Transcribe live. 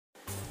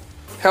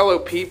Hello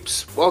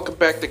peeps, welcome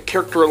back to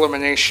Character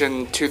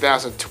Elimination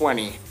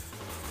 2020.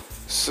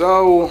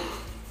 So,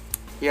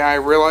 yeah, I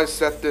realized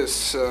that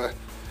this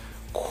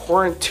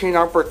quarantine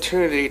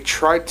opportunity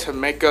tried to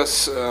make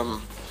us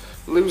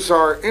lose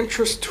our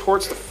interest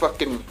towards the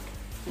fucking...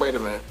 Wait a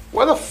minute,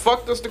 what the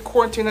fuck does the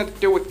quarantine have to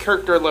do with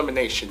Character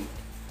Elimination?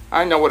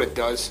 I know what it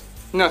does.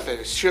 Nothing,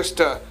 it's just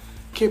to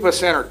keep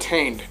us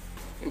entertained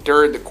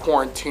during the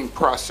quarantine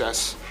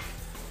process.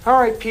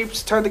 Alright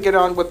peeps, time to get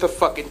on with the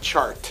fucking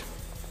chart.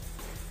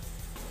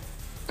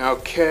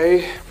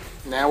 Okay,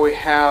 now we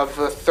have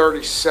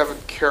 37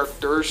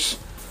 characters,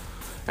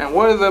 and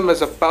one of them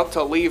is about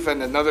to leave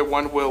and another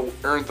one will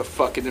earn the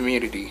fucking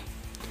immunity.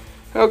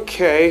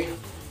 Okay,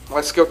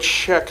 let's go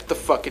check the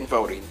fucking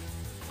voting.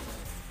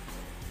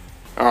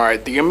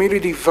 Alright, the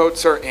immunity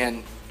votes are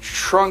in.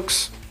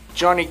 Trunks,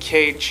 Johnny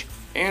Cage,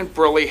 and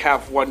Broly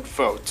have one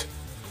vote.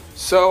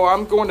 So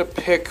I'm going to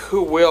pick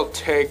who will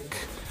take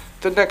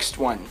the next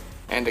one,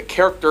 and the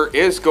character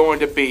is going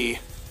to be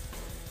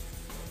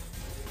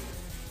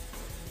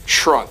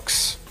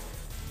Trunks.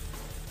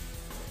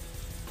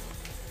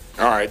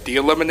 Alright, the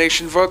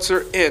elimination votes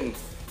are in.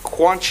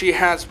 Quan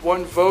has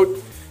one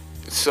vote,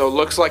 so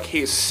looks like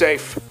he's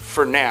safe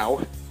for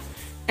now.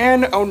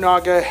 And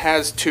Onaga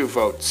has 2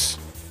 votes.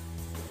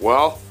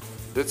 Well,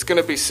 it's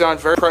gonna be sound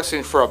very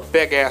pressing for a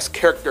big ass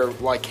character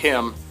like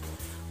him.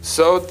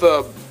 So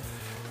the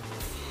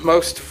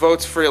most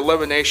votes for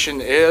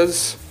elimination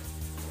is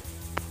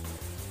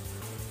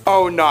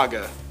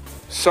Onaga.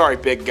 Sorry,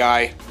 big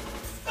guy.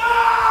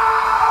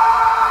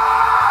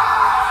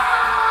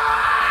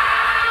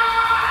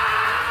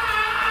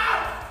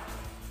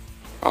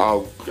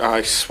 Oh,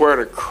 I swear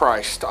to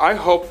Christ. I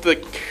hope the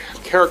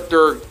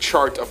character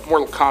chart of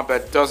Mortal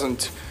Kombat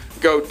doesn't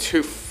go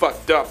too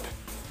fucked up.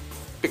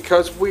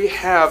 Because we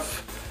have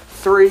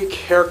 3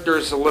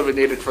 characters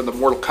eliminated from the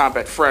Mortal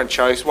Kombat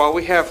franchise, while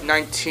we have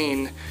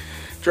 19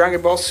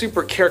 Dragon Ball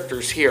Super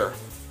characters here.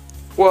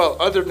 Well,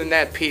 other than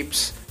that,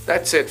 peeps,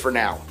 that's it for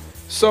now.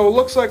 So it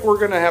looks like we're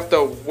gonna have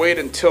to wait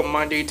until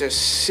Monday to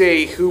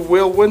see who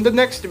will win the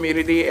next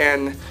immunity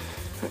and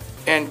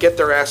get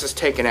their asses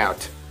taken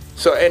out.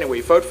 So anyway,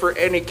 vote for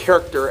any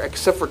character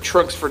except for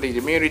Trunks for the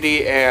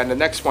immunity and the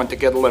next one to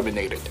get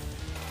eliminated.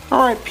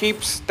 Alright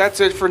peeps, that's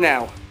it for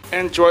now.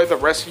 Enjoy the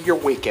rest of your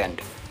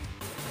weekend.